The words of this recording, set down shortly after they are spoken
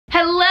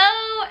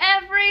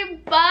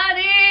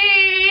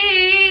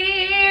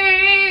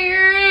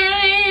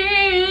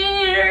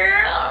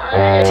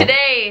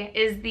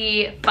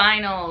the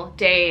final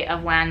day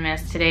of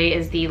Landmas. Today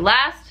is the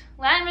last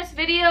Landmas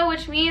video,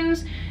 which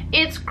means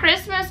it's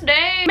Christmas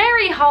Day.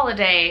 Merry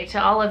holiday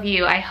to all of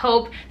you. I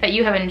hope that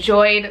you have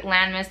enjoyed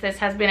Landmas. This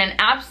has been an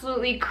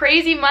absolutely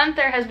crazy month.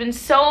 There has been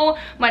so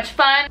much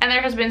fun and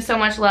there has been so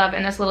much love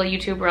in this little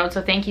YouTube world.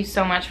 So thank you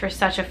so much for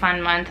such a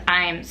fun month.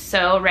 I am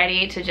so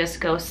ready to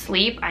just go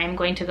sleep. I am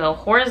going to go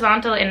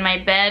horizontal in my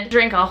bed,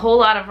 drink a whole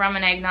lot of rum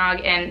and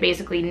eggnog, and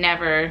basically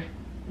never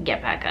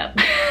get back up.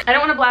 I don't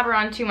want to blabber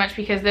on too much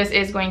because this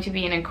is going to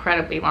be an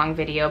incredibly long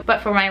video,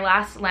 but for my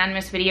last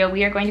Landmas video,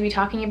 we are going to be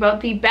talking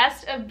about the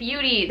best of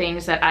beauty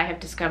things that I have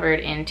discovered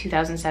in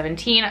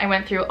 2017. I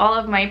went through all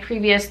of my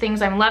previous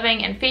things I'm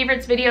loving and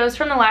favorites videos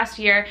from the last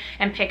year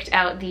and picked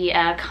out the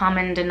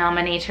common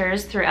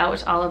denominators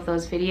throughout all of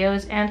those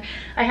videos, and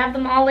I have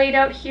them all laid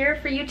out here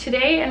for you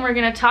today, and we're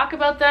going to talk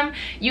about them.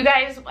 You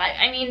guys,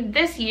 I mean,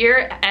 this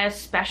year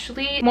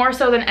especially, more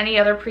so than any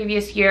other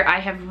previous year, I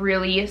have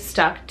really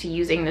stuck to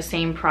using the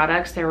same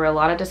products. There were a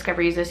lot of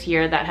discoveries this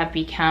year that have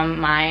become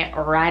my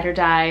ride or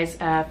dies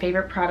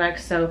favorite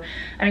products, so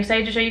I'm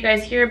excited to show you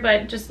guys here,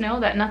 but just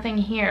know that nothing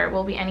here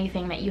will be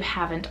anything that you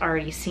haven't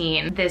already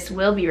seen. This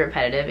will be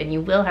repetitive and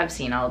you will have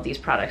seen all of these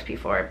products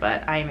before,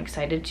 but I am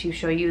excited to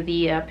show you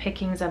the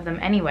pickings of them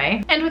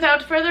anyway. And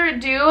without further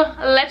ado,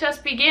 let us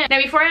begin.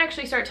 Now, before I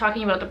actually start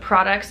talking about the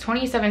products,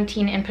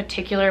 2017 in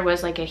particular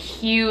was like a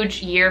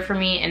huge year for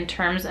me in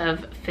terms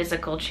of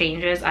physical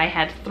changes. I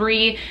had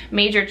 3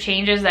 major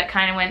changes that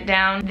kind of went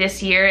down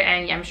this year,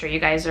 and I'm sure you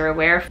guys are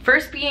aware.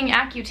 First being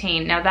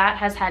Accutane. Now that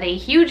has had a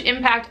huge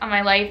impact on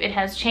my life. It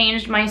has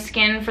changed my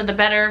skin for the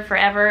better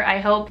forever, I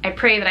hope. I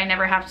pray that I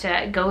never have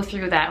to go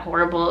through that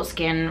horrible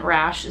skin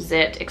rash,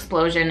 zit,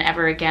 explosion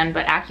ever again,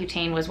 but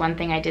Accutane was one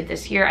thing I did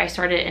this year. I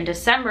started in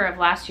December of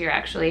last year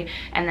actually,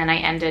 and then I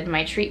ended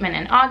my treatment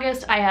in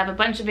August. I have a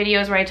bunch of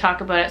videos where I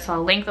talk about it, so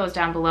I'll link those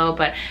down below,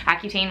 but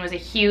Accutane was a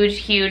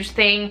huge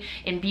thing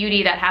in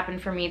beauty that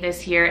happened for me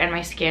this year, and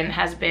my skin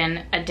has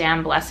been a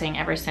damn blessing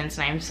ever since,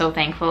 and I'm so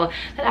thankful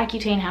that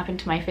Accutane happened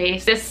to my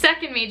face. The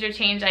second major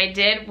change I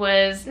did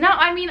was, no,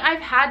 I mean,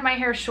 I've had my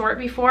hair short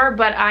before,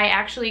 but I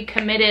actually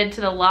committed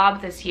to the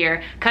lob this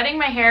year. Cutting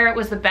my hair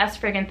was the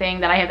best friggin' thing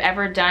that I have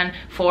ever done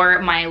for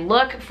my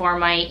look, for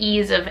my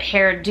ease of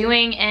hair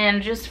doing,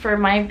 and just for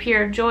my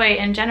pure joy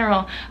in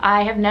general.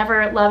 I have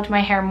never loved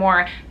my hair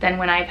more than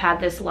when I've had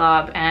this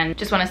lob, and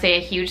just want to say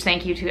a huge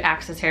thank you to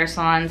Access Hair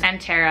Salons and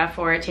Tara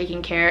for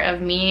taking care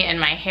of me and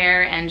my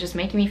hair and just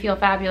making me feel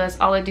fabulous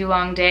all a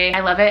long day. I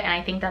love it, and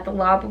I think that the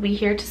lob will be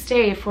here to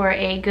stay for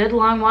a good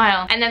long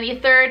while. And then the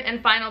third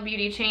and final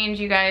beauty change,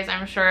 you guys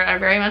I'm sure are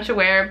very much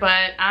aware,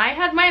 but I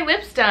had my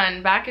lips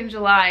done back in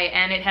July,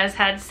 and it has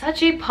had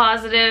such a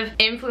positive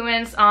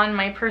influence on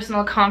my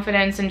personal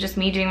confidence and just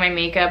me doing my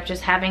makeup.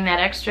 Just having that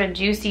extra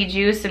juicy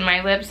juice in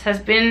my lips has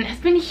been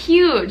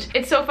huge.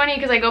 It's so funny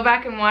because I go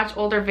back and watch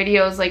older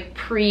videos like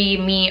pre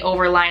me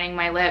overlining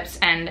my lips,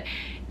 and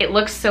it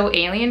looks so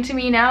alien to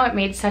me now. It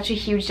made such a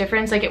huge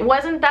difference. Like, it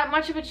wasn't that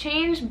much of a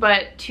change,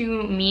 but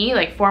to me,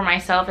 like for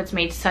myself, it's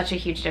made such a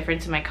huge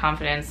difference in my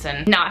confidence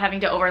and not having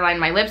to overline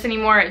my lips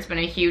anymore. It's been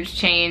a huge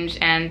change,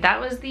 and that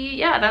was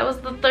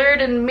the third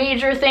and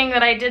major thing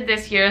that I did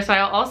this year. So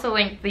I'll also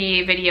link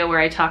the video where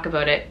I talk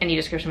about it in the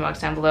description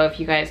box down below if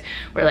you guys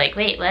were like,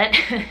 wait, what?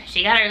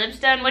 She got her lips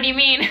done, what do you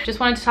mean?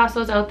 Just wanted to toss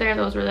those out there.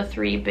 Those were the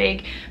 3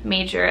 big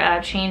major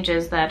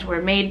changes that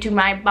were made to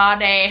my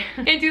body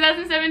in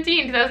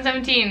 2017.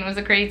 2017 was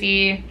a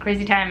crazy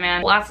time,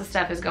 man. Lots of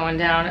stuff is going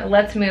down.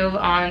 Let's move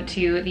on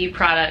to the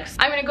products.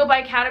 I'm gonna go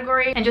by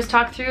category and just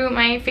talk through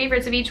my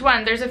favorites of each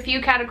one. There's a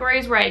few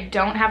categories where I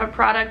don't have a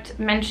product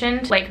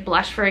mentioned, like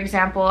blush, for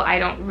example.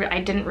 I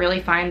didn't really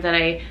find that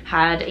I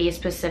had a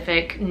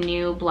specific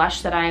new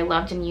blush that I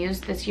loved and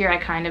used this year. I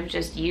kind of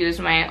just used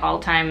my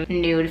all-time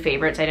nude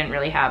favorites. I didn't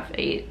really have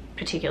a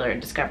particular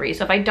discovery.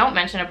 So if I don't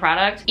mention a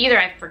product, either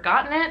I've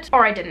forgotten it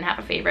or I didn't have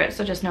a favorite.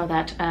 So just know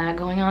that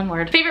going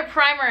onward. Favorite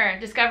primer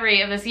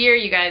discovery of this year,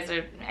 you guys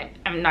are,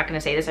 I'm not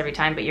gonna say this every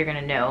time, but you're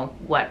gonna know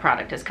what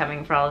product is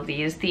coming for all of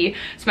these. The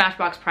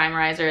Smashbox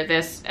Primerizer.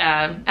 This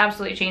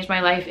absolutely changed my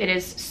life. It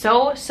is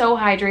so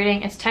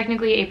hydrating. It's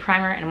technically a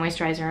primer and a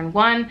moisturizer in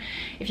one.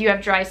 If you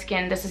have dry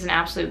skin, this is an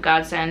absolute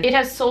godsend. It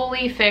has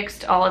solely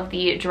fixed all of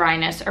the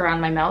dryness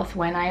around my mouth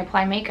when I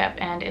apply makeup,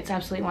 and it's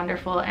absolutely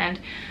wonderful. And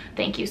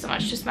thank you so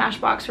much to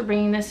Smashbox for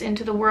bringing this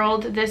into the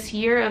world this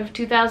year of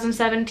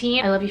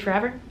 2017. I love you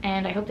forever,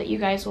 and I hope that you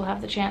guys will have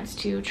the chance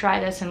to try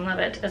this and love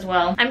it as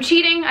well. I'm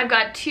cheating. I've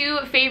got 2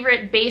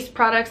 favorite base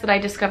products that I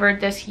discovered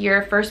this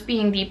year. First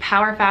being the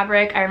Power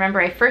Fabric. I remember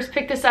I first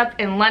picked this up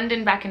in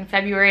London back in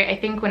February, I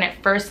think, when it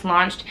first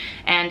launched,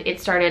 and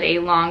it started a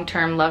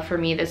long-term love for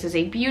me. This is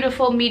a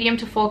beautiful medium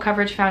to full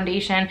coverage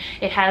foundation.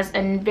 It has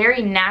a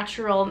very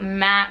natural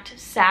matte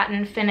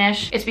satin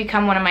finish. It's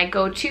become one of my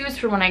go-tos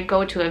for when I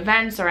go to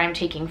events or I'm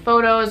taking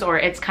photos, or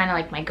it's kind of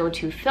like my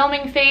go-to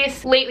filming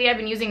face. Lately I've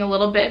been using a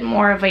little bit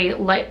more of a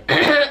light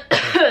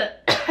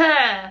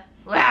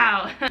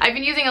Wow. I've I've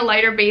been using a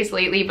lighter base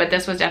lately, but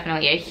this was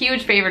definitely a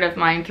huge favorite of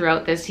mine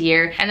throughout this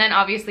year. And then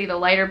obviously the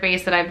lighter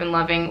base that I've been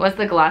loving was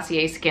the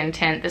Glossier Skin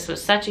Tint. This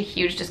was such a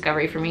huge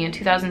discovery for me in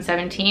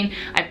 2017.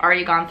 I've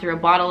already gone through a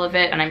bottle of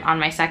it and I'm on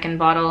my second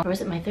bottle. Or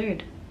was it my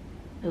third?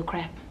 Oh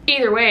crap.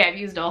 Either way, I've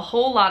used a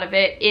whole lot of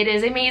it. It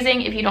is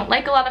amazing if you don't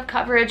like a lot of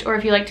coverage, or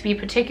if you like to be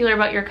particular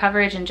about your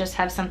coverage and just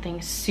have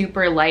something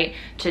super light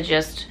to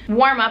just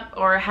warm up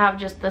or have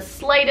just the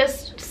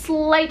slightest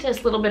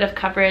little bit of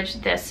coverage.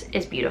 This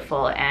is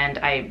beautiful, and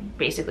I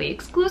basically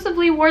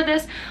exclusively wore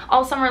this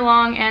all summer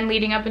long and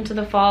leading up into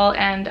the fall,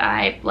 and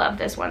I love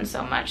this one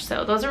so much.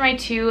 So those are my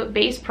two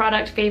base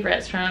product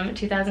favorites from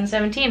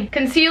 2017.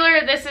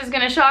 Concealer, this is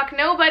gonna shock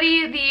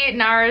nobody. The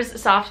NARS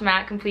Soft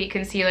Matte Complete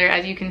Concealer.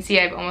 As you can see,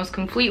 I've almost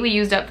completely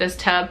used up this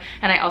tub,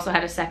 and I also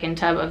had a second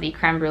tub of the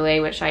Creme Brulee,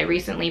 which I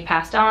recently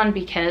passed on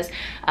because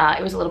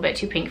it was a little bit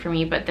too pink for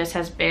me. But this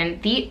has been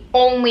the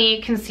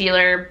only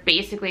concealer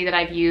basically that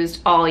I've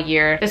used all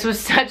year. This was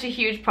such a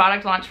huge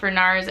product launch for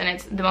NARS, and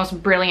it's the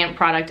most brilliant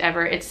product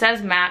ever. It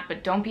says matte,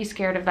 but don't be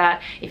scared of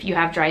that if you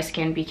have dry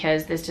skin,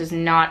 because this does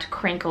not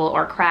crinkle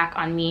or crack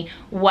on me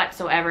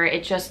whatsoever.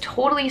 It just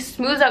totally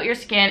smooths out your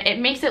skin. It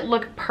makes it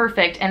look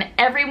perfect, and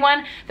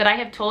everyone that I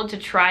have told to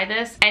try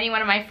this, any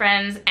one of my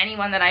friends,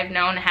 anyone that I've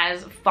known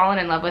has fallen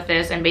in love with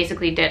this and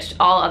basically ditched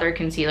all other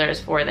concealers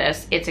for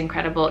this. It's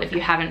incredible. If you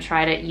haven't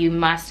tried it, you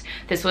must.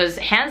 This was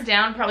hands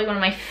down probably one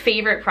of my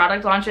favorite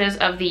product launches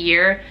of the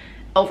year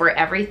over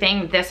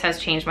everything. This has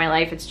changed my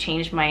life. It's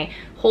changed my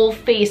whole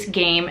face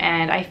game,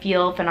 and I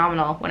feel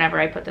phenomenal whenever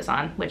I put this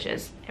on, which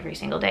is every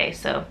single day.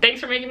 So thanks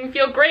for making me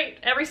feel great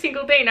every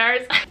single day,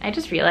 NARS. I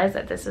just realized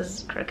that this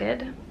is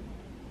crooked,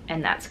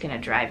 and that's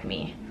gonna drive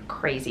me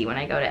crazy when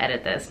I go to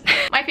edit this.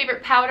 My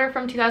favorite powder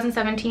from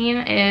 2017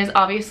 is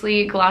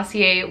obviously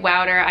Glossier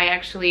Wowder. I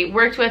actually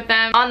worked with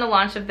them on the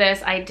launch of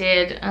this. I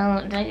did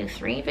I do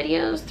three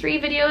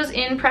videos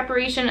in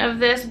preparation of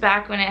this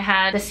back when it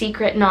had the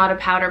secret not a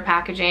powder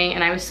packaging,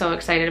 and I was so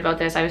excited about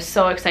this. I was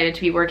so excited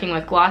to be working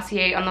with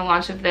Glossier on the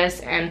launch of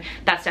this, and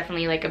that's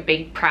definitely like a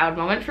big proud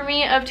moment for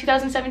me of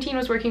 2017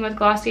 was working with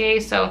Glossier.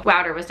 So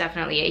Wowder was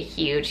definitely a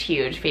huge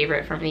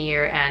favorite from the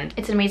year, and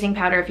it's an amazing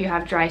powder if you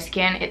have dry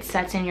skin. It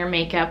sets in your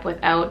makeup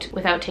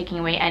without taking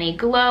away any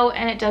glow,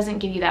 and it doesn't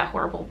give you that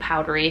horrible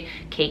powdery,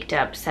 caked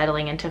up,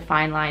 settling into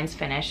fine lines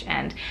finish,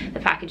 and the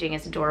packaging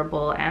is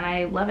adorable, and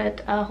I love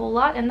it a whole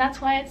lot, and that's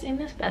why it's in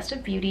this Best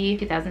of Beauty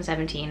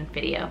 2017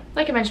 video.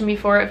 Like I mentioned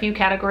before, a few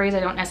categories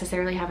I don't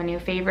necessarily have a new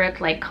favorite,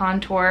 like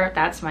contour.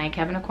 That's my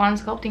Kevyn Aucoin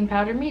Sculpting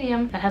Powder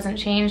Medium. That hasn't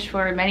changed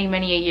for many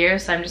a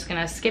years, so I'm just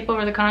gonna skip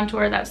over the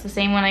contour. That's the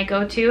same one I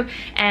go to.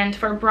 And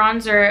for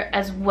bronzer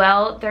as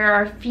well, there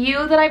are a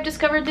few that I've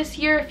discovered this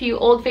year, a few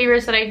old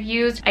favorites that I've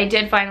used. I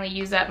did finally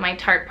use up my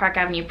Tarte Park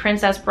Avenue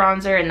Princess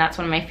bronzer, and that's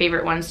one of my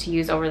favorite ones to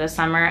use over the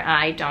summer.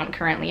 I don't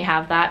currently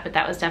have that, but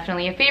that was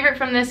definitely a favorite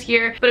from this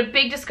year. But a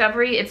big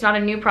discovery, it's not a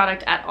new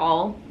product at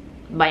all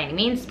by any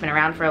means, it's been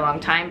around for a long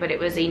time, but it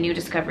was a new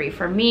discovery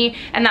for me,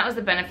 and that was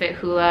the Benefit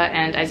Hoola.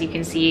 And as you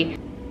can see,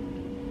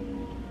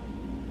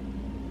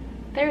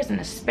 there's an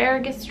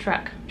asparagus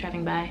truck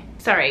driving by.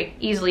 Sorry,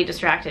 easily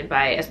distracted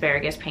by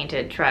asparagus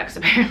painted trucks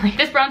apparently.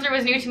 This bronzer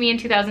was new to me in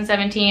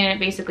 2017, and it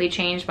basically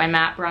changed my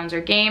matte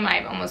bronzer game.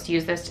 I've almost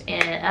used this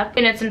up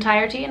in its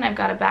entirety, and I've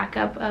got a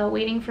backup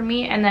waiting for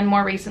me. And then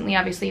more recently,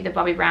 obviously, the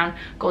Bobbi Brown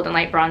Golden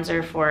Light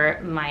Bronzer for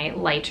my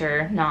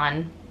lighter,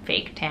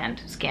 non-fake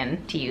tanned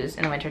skin to use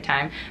in the winter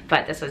time.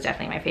 But this was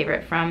definitely my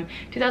favorite from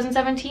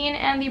 2017,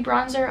 and the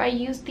bronzer I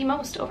used the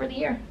most over the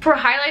year. For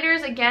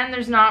highlighters, again,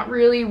 there's not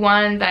really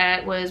one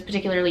that was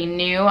particularly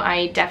new.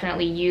 I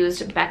definitely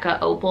used Becca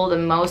Opal the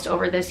most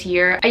over this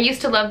year. I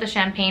used to love the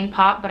Champagne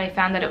Pop, but I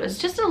found that it was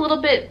just a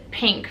little bit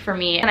pink for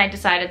me, and I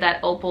decided that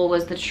Opal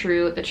was the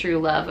true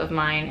love of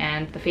mine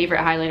and the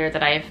favorite highlighter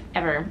that I've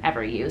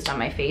ever used on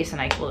my face,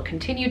 and I will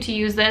continue to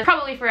use this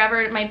probably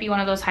forever. It might be one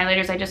of those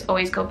highlighters I just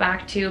always go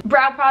back to.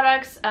 Brow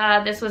products,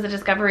 this was a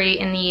discovery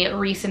in the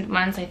recent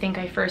months. I think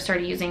I first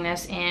started using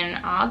this in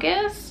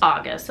August,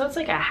 so it's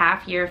like a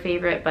half-year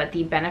favorite. But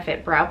the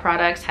Benefit brow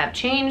products have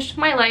changed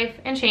my life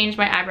and changed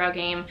my eyebrow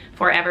game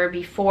forever.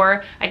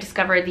 Before I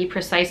discovered the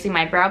Precisely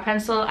My Brow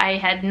Pencil, I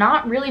had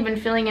not really been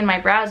filling in my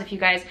brows. If you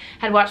guys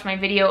had watched my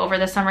video over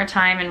the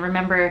summertime and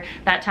remember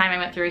that time I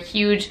went through a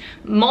huge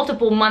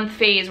multiple month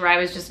phase where I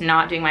was just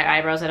not doing my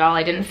eyebrows at all.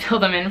 I didn't fill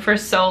them in for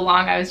so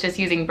long. I was just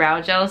using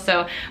brow gel.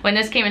 So when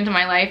this came into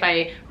my life,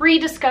 I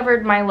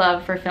rediscovered my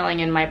love for filling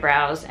in my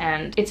brows,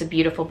 and it's a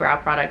beautiful brow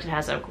product. It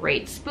has a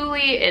great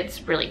spoolie.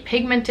 It's really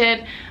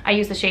pigmented. I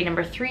use the shade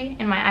number 3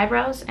 in my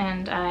eyebrows,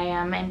 and I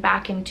am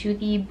back into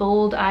the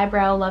bold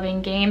eyebrow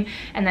loving game.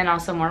 And then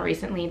also more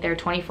recently, their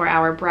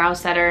 24-hour brow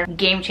setter.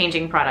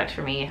 Game-changing product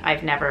for me.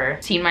 I've never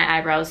seen my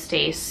eyebrows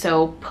stay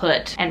so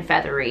put and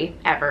feathery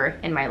ever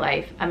in my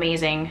life.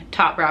 Amazing.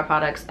 Top brow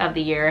products of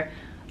the year.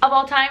 Of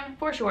all time,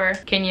 for sure.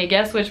 Can you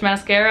guess which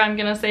mascara I'm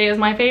gonna say is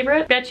my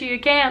favorite? Bet you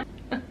can't.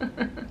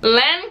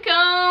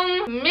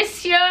 Lancome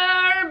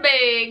Monsieur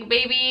Big,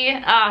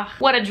 baby. Ah,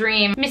 what a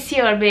dream.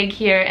 Monsieur Big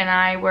here and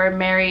I were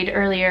married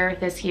earlier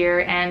this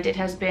year, and it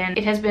has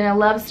been a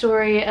love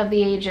story of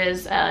the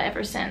ages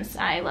ever since.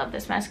 I love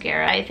this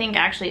mascara. I think I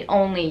actually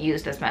only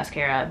used this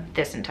mascara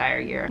this entire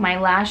year. My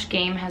lash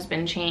game has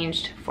been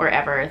changed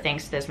forever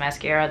thanks to this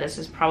mascara. This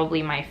is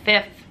probably my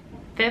fifth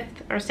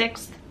or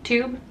sixth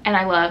tube, and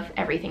I love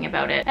everything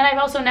about it. And I've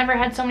also never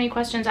had so many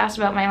questions asked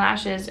about my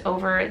lashes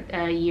over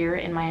a year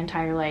in my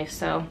entire life,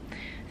 so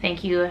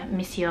thank you,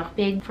 Monsieur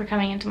Big, for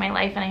coming into my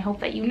life, and I hope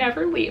that you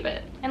never leave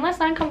it. Unless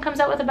Lancome comes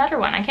out with a better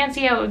one. I can't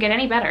see how it would get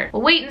any better.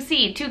 We'll wait and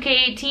see.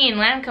 2K18,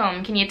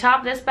 Lancome, can you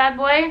top this bad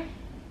boy?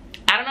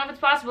 I don't know if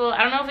it's possible.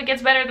 I don't know if it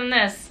gets better than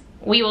this.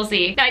 We will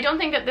see. Now, I don't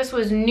think that this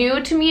was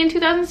new to me in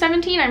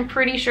 2017. I'm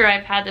pretty sure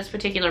I've had this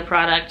particular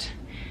product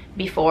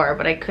before,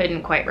 but I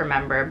couldn't quite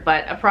remember.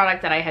 But a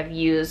product that I have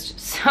used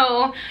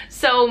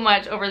so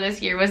much over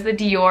this year was the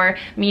Dior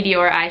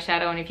Meteore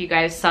eyeshadow, and if you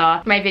guys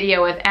saw my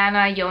video with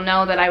Anna, you'll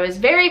know that I was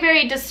very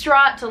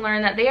distraught to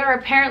learn that they are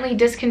apparently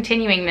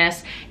discontinuing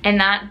this, and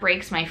that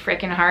breaks my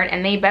freaking heart.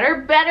 And they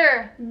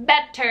better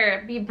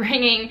be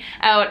bringing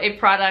out a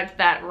product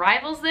that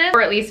rivals this,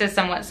 or at least is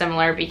somewhat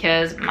similar,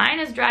 because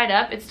mine is dried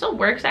up. It still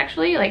works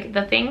actually, like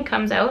the thing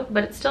comes out,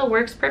 but it still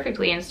works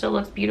perfectly and still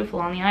looks beautiful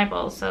on the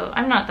eyeballs, so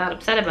I'm not that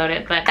upset about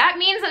it. But that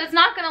means that it's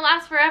not gonna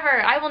last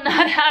forever. I will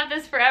not have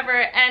this forever,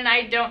 and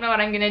I don't know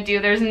what I'm gonna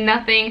do. There's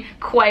nothing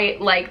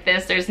quite like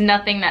this. There's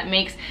nothing that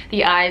makes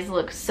the eyes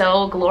look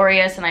so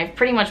glorious, and I've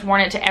pretty much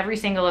worn it to every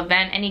single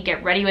event, any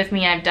get ready with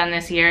me I've done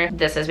this year.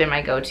 This has been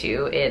my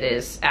go-to. It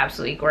is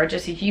absolutely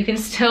gorgeous. If you can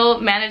still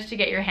manage to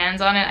get your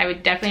hands on it, I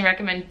would definitely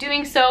recommend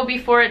doing so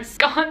before it's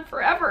gone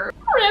forever.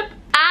 RIP.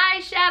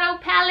 Eyeshadow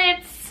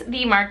palettes,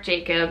 the Marc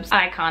Jacobs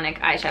iconic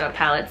eyeshadow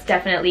palettes.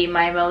 Definitely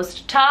my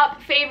most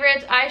top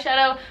favorite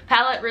eyeshadow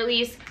palette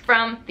release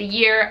from the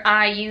year.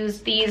 I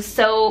use these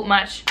so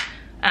much.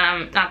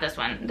 Not this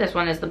one. This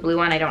one is the blue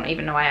one. I don't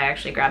even know why I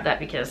actually grabbed that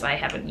because I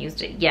haven't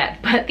used it yet.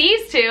 But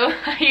these two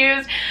I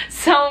used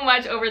so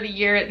much over the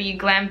year. The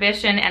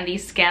Glambition and the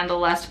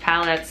Scandalust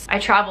palettes. I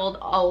traveled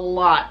a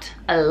lot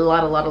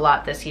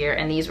this year,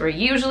 and these were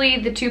usually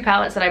the two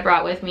palettes that I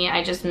brought with me.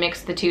 I just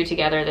mixed the two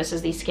together. This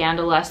is the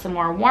Scandalust, the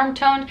more warm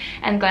toned,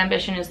 and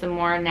Glambition is the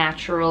more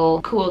natural,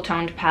 cool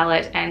toned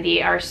palette, and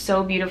they are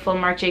so beautiful.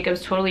 Marc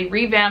Jacobs totally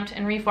revamped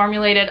and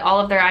reformulated all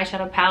of their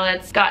eyeshadow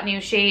palettes, got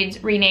new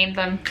shades, renamed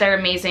them. They're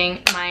amazing.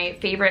 My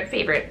favorite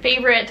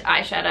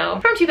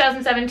eyeshadow from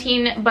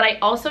 2017. But I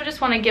also just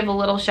want to give a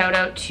little shout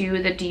out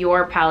to the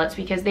Dior palettes,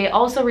 because they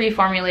also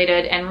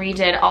reformulated and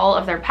redid all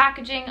of their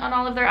packaging on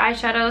all of their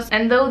eyeshadows.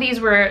 And though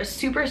these were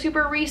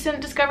super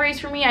recent discoveries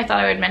for me, I thought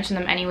I would mention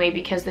them anyway,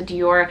 because the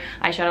Dior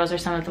eyeshadows are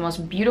some of the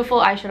most beautiful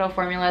eyeshadow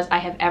formulas I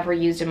have ever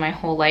used in my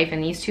whole life,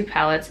 and these two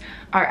palettes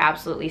are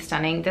absolutely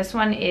stunning. This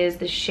one is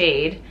the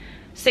shade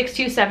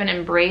 627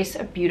 Embrace,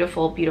 a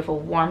beautiful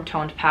warm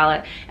toned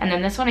palette, and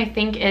then this one I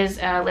think is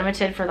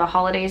limited for the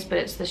holidays, but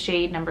it's the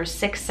shade number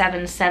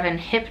 677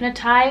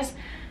 Hypnotize,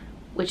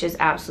 which is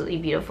absolutely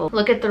beautiful.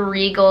 Look at the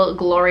regal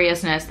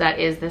gloriousness that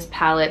is this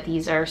palette.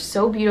 These are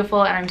so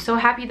beautiful, and I'm so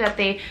happy that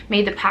they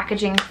made the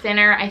packaging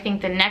thinner. I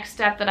think the next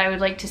step that I would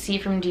like to see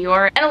from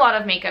Dior, and a lot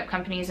of makeup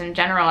companies in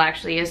general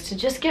actually, is to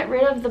just get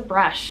rid of the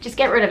brush. Just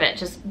get rid of it.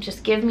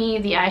 Just give me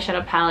the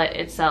eyeshadow palette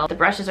itself. The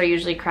brushes are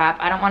usually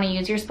crap. I don't want to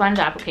use your sponge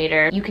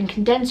applicator. You can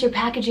condense your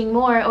packaging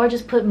more, or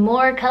just put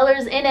more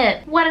colors in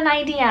it. What an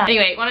idea.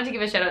 Anyway, wanted to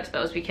give a shout out to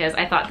those because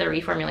I thought their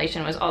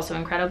reformulation was also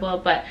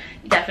incredible, but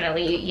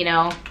definitely, you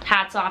know,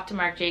 hats off to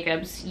Marc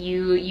Jacobs.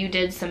 You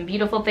did some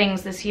beautiful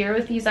things this year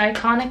with these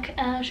iconic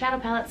shadow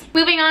palettes.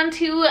 Moving on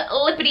to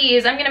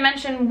lippities. I'm gonna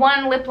mention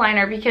one lip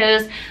liner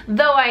because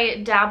though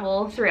I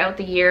dabble throughout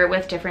the year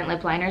with different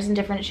lip liners and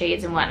different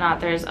shades and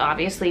whatnot, there's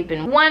obviously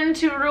been one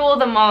to rule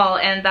them all,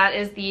 and that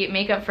is the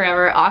Makeup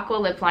Forever Aqua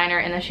lip liner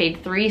in the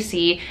shade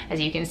 3C.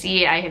 As you can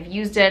see, I have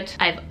used it.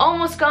 I've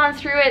almost gone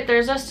through it.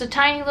 There's just a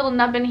tiny little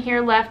nub in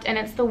here left, and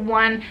it's the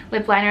one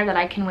lip liner that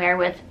I can wear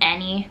with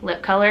any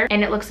lip color,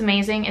 and it looks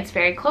amazing. It's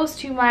very close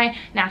to my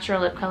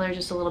natural lip color,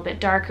 just a little bit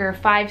darker.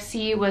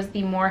 5C was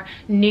the more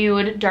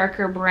nude,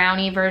 darker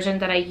brownie version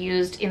that I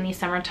used in the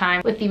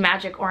summertime with the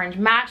Magic Orange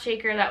Matte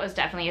Shaker. That was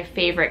definitely a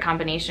favorite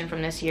combination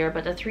from this year,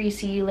 but the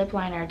 3C lip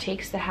liner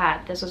takes the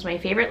hat. This was my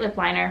favorite lip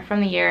liner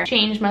from the year.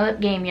 Changed my lip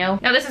game, yo.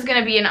 Now this is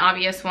gonna be an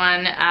obvious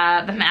one.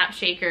 The matte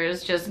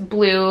shakers just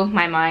blew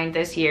my mind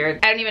this year.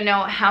 I don't even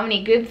know how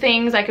many good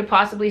things I could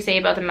possibly say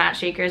about the matte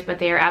shakers, but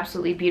they are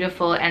absolutely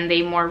beautiful, and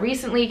they more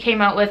recently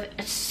came out with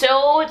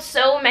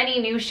so many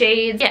new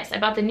shades. Yes, I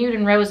bought the Nude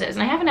and Roses,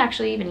 and I haven't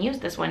actually even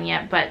used this one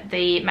yet, but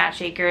the matte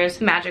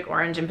shakers, Magic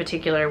Orange in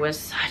particular, was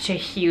such a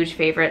huge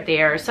favorite.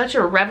 They are such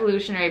a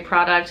revolutionary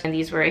product, and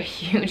these were a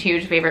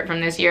huge favorite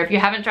from this year. If you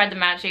haven't tried the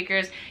matte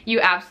shakers,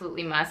 you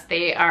absolutely must.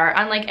 They are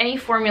unlike any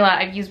formula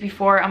I've used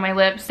before on my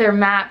lips. They're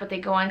matte, but they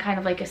go on kind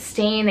of like a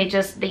stain.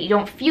 You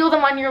don't feel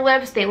them on your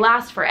lips. They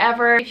last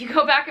forever. If you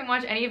go back and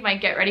watch any of my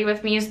Get Ready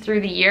With Me's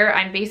through the year,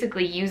 I'm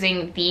basically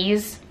using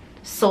these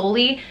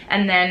solely,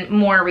 and then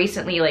more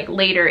recently, like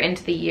later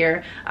into the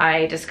year,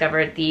 I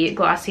discovered the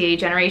Glossier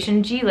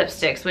Generation G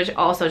lipsticks, which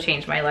also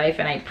changed my life,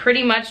 and I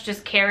pretty much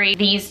just carry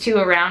these two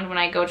around when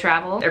I go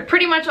travel. They're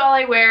pretty much all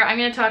I wear. I'm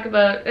gonna talk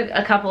about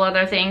a couple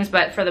other things,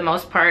 but for the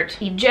most part,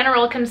 the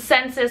general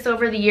consensus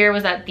over the year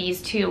was that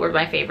these two were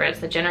my favorites.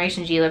 The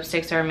Generation G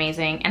lipsticks are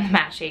amazing, and the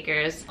matte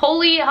shakers.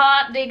 Holy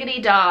hot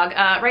diggity dog.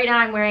 Right now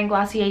I'm wearing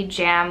Glossier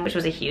Jam, which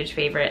was a huge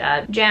favorite.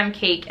 Jam,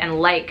 Cake,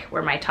 and Like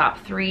were my top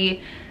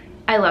three.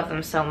 I love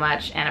them so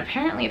much, and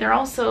apparently they're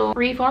also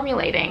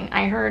reformulating,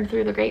 I heard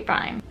through the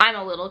grapevine. I'm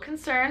a little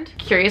concerned,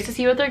 curious to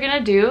see what they're gonna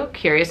do,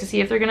 curious to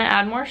see if they're gonna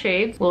add more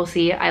shades. We'll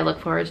see. I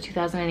look forward to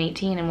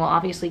 2018, and we'll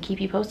obviously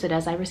keep you posted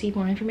as I receive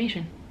more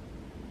information.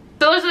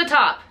 So those are the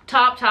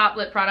top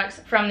lip products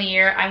from the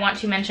year. I want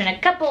to mention a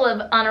couple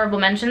of honorable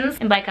mentions,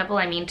 and by couple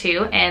I mean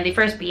two, and the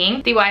first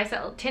being the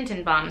YSL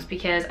Tint-In Balms,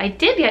 because I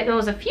did get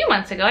those a few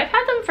months ago. I've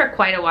had them for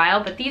quite a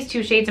while, but these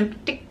two shades in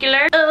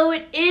particular, oh,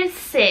 it is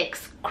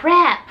 6.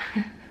 Crap.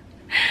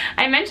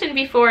 I mentioned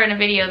before in a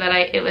video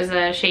that it was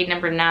a shade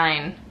number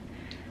 9,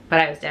 but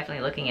I was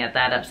definitely looking at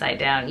that upside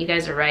down. You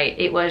guys are right,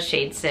 it was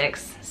shade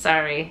 6.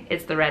 Sorry,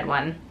 it's the red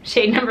one.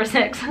 Shade number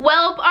 6.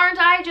 Welp, aren't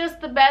I just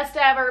the best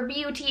ever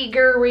beauty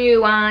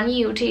guru on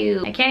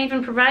YouTube? I can't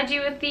even provide you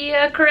with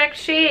the correct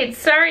shades.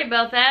 Sorry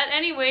about that.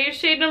 Anyway,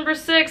 shade number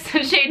 6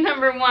 and shade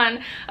number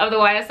 1 of the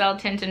YSL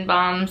Tint-In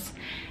Balms.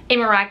 A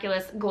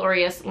miraculous,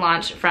 glorious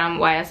launch from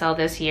YSL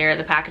this year.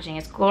 The packaging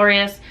is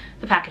glorious.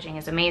 The packaging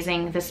is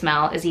amazing. The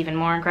smell is even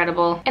more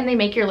incredible. And they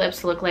make your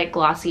lips look like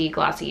glossy,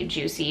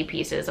 juicy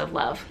pieces of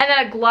love. And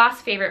then a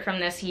gloss favorite from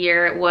this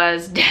year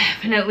was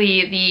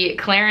definitely the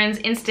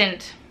Clarins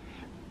Instant.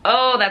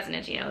 Oh, that's an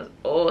itchy nose.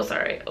 Oh,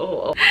 sorry.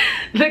 Oh.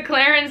 The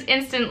Clarins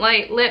Instant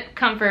Light Lip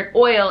Comfort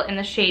Oil in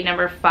the shade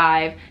number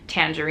 5,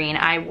 Tangerine.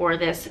 I wore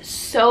this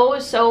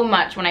so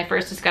much when I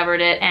first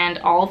discovered it, and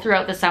all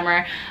throughout the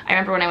summer. I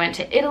remember when I went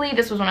to Italy,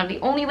 this was one of the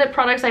only lip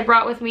products I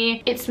brought with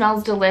me. It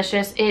smells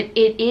delicious. It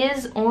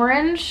is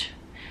orange,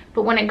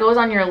 but when it goes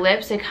on your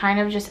lips, it kind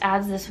of just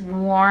adds this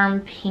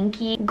warm,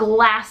 pinky,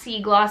 glossy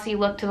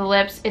look to the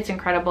lips. It's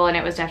incredible, and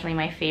it was definitely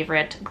my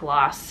favorite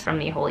gloss from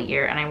the whole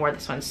year, and I wore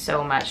this one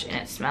so much, and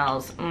it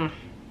smells,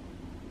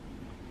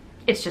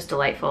 it's just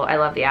delightful. I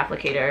love the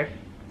applicator.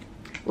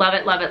 Love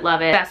it, love it,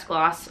 love it. Best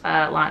gloss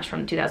launch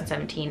from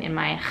 2017, in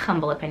my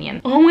humble opinion.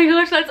 Oh my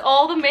gosh, that's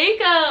all the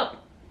makeup!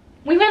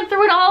 We went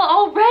through it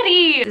all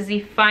already! This is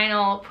the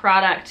final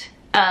product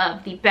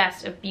of the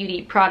Best of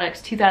Beauty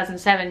Products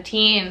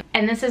 2017.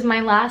 And this is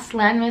my last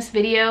Landmiss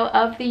video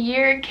of the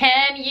year.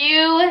 Can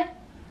you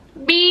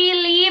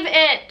believe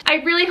it?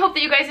 I really hope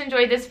that you guys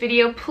enjoyed this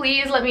video.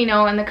 Please let me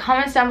know in the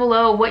comments down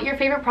below what your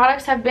favorite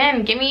products have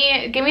been. Give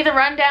me the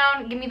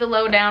rundown, give me the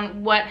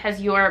lowdown. What has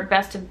your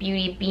Best of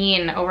Beauty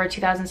been over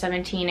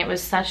 2017? It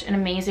was such an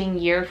amazing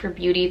year for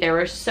beauty. There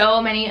were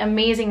so many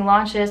amazing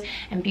launches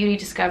and beauty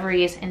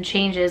discoveries and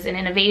changes and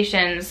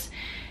innovations,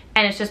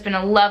 and it's just been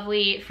a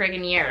lovely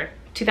friggin' year.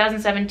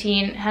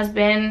 2017 has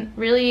been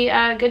really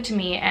good to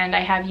me, and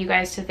I have you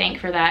guys to thank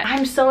for that.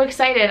 I'm so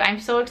excited.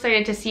 I'm so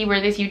excited to see where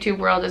this YouTube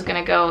world is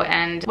gonna go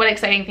and what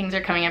exciting things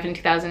are coming up in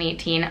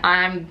 2018.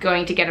 I'm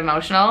going to get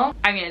emotional.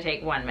 I'm gonna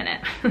take 1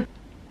 minute.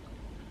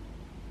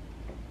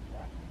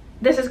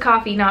 This is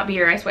coffee, not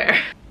beer, I swear.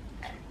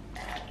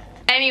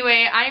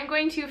 Anyway, I'm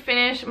going to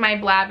finish my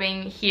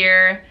blabbing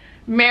here.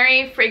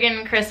 Merry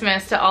friggin'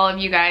 Christmas to all of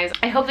you guys.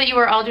 I hope that you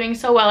are all doing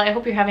so well. I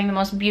hope you're having the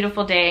most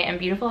beautiful day and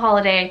beautiful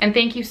holiday. And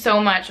thank you so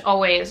much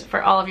always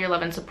for all of your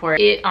love and support.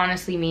 It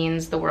honestly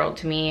means the world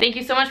to me. Thank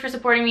you so much for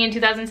supporting me in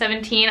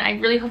 2017. I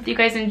really hope that you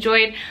guys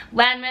enjoyed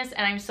Landmiss,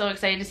 and I'm so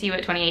excited to see what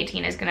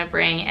 2018 is gonna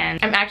bring.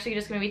 And I'm actually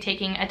just gonna be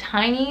taking a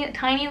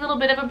tiny little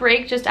bit of a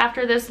break just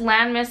after this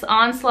Landmiss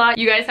onslaught.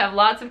 You guys have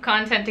lots of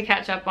content to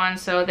catch up on,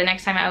 so the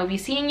next time I will be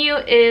seeing you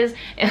is,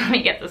 let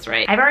me get this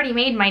right. I've already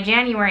made my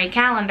January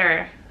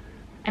calendar.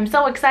 I'm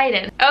so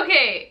excited.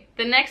 Okay,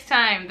 the next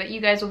time that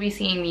you guys will be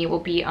seeing me will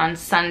be on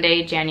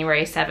Sunday,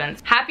 January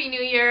 7th. Happy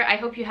New Year. I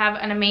hope you have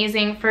an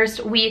amazing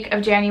first week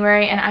of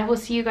January, and I will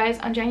see you guys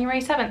on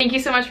January 7th. Thank you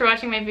so much for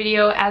watching my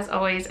video, as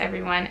always,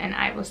 everyone, and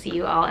I will see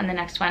you all in the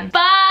next one.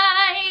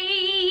 Bye!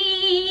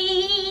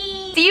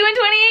 See you in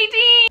 2018!